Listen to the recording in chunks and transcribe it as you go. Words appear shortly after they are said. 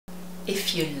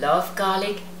If you love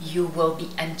garlic, you will be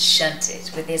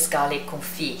enchanted with this garlic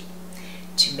confit.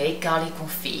 To make garlic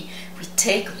confit, we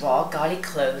take raw garlic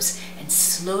cloves and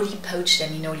slowly poach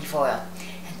them in olive oil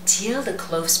until the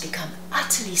cloves become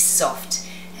utterly soft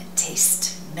and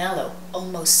taste mellow,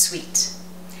 almost sweet.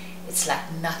 It's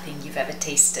like nothing you've ever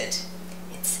tasted.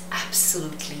 It's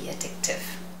absolutely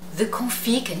addictive. The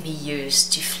confit can be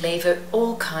used to flavor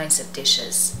all kinds of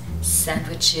dishes: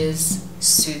 sandwiches,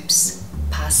 soups,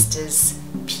 pastas,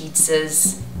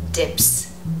 pizzas,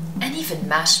 dips, and even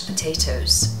mashed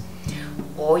potatoes.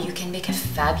 Or you can make a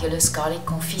fabulous garlic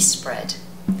confit spread.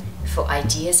 For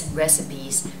ideas and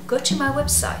recipes, go to my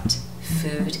website,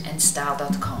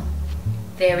 foodandstyle.com.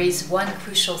 There is one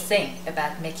crucial thing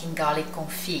about making garlic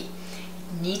confit.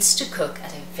 It needs to cook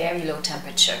at a very low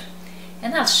temperature.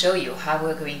 And I'll show you how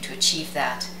we're going to achieve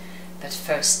that. But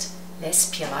first, let's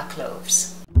peel our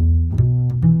cloves.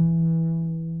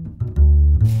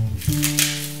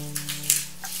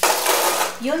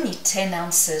 You'll need 10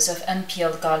 ounces of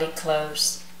unpeeled garlic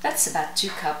cloves. That's about 2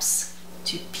 cups.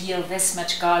 To peel this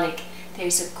much garlic, there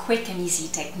is a quick and easy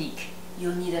technique.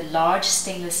 You'll need a large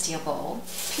stainless steel bowl.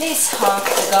 Place half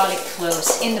the garlic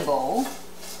cloves in the bowl.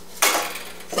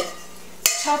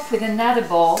 Top with another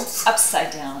bowl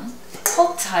upside down.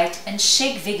 Hold tight and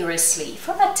shake vigorously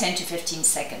for about 10 to 15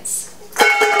 seconds.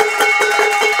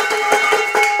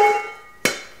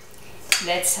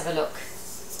 Let's have a look.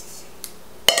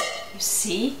 You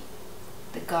see,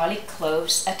 the garlic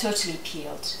cloves are totally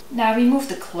peeled. Now remove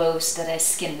the cloves that are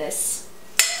skinless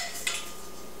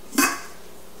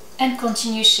and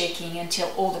continue shaking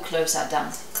until all the cloves are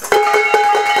done.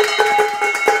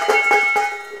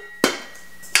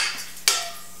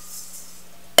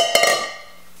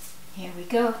 Here we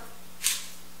go.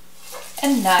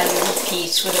 And now you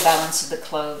repeat with the balance of the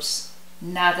cloves.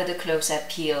 Now that the cloves are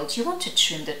peeled, you want to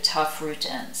trim the tough root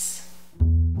ends.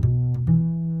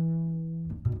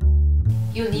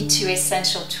 You'll need 2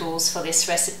 essential tools for this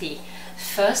recipe.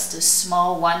 First, a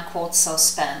small 1-quart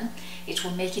saucepan. It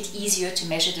will make it easier to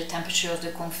measure the temperature of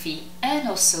the confit and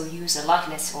also use a lot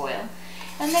less oil.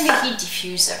 And then a heat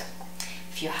diffuser.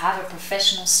 If you have a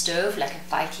professional stove like a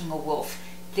Viking or Wolf,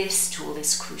 this tool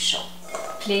is crucial.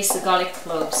 Place the garlic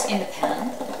cloves in the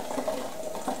pan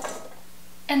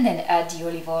and then add the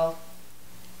olive oil.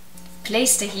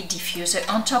 Place the heat diffuser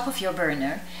on top of your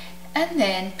burner and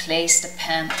then place the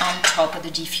pan on top of the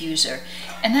diffuser.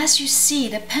 And as you see,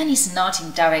 the pan is not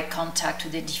in direct contact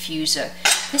with the diffuser.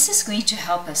 This is going to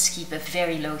help us keep a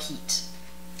very low heat.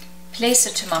 Place a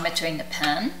thermometer in the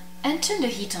pan and turn the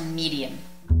heat on medium.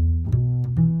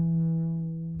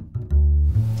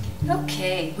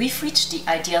 Okay, we've reached the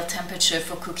ideal temperature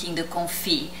for cooking the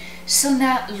confit, so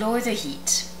now lower the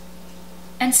heat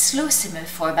and slow simmer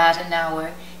for about an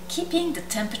hour, keeping the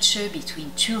temperature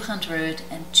between 200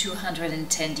 and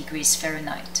 210 degrees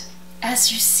Fahrenheit.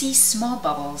 As you see, small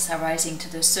bubbles are rising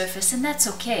to the surface, and that's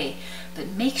okay, but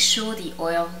make sure the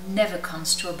oil never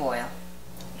comes to a boil.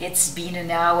 It's been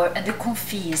an hour and the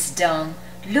confit is done.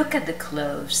 Look at the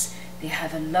cloves. They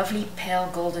have a lovely pale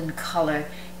golden color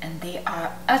and they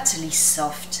are utterly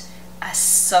soft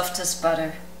as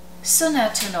butter. So now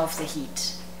turn off the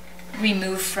heat.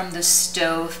 Remove from the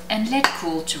stove and let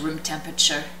cool to room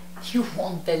temperature. You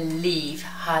won't believe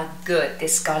how good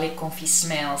this garlic confit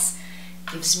smells.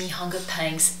 Gives me hunger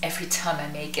pangs every time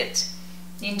I make it.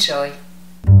 Enjoy!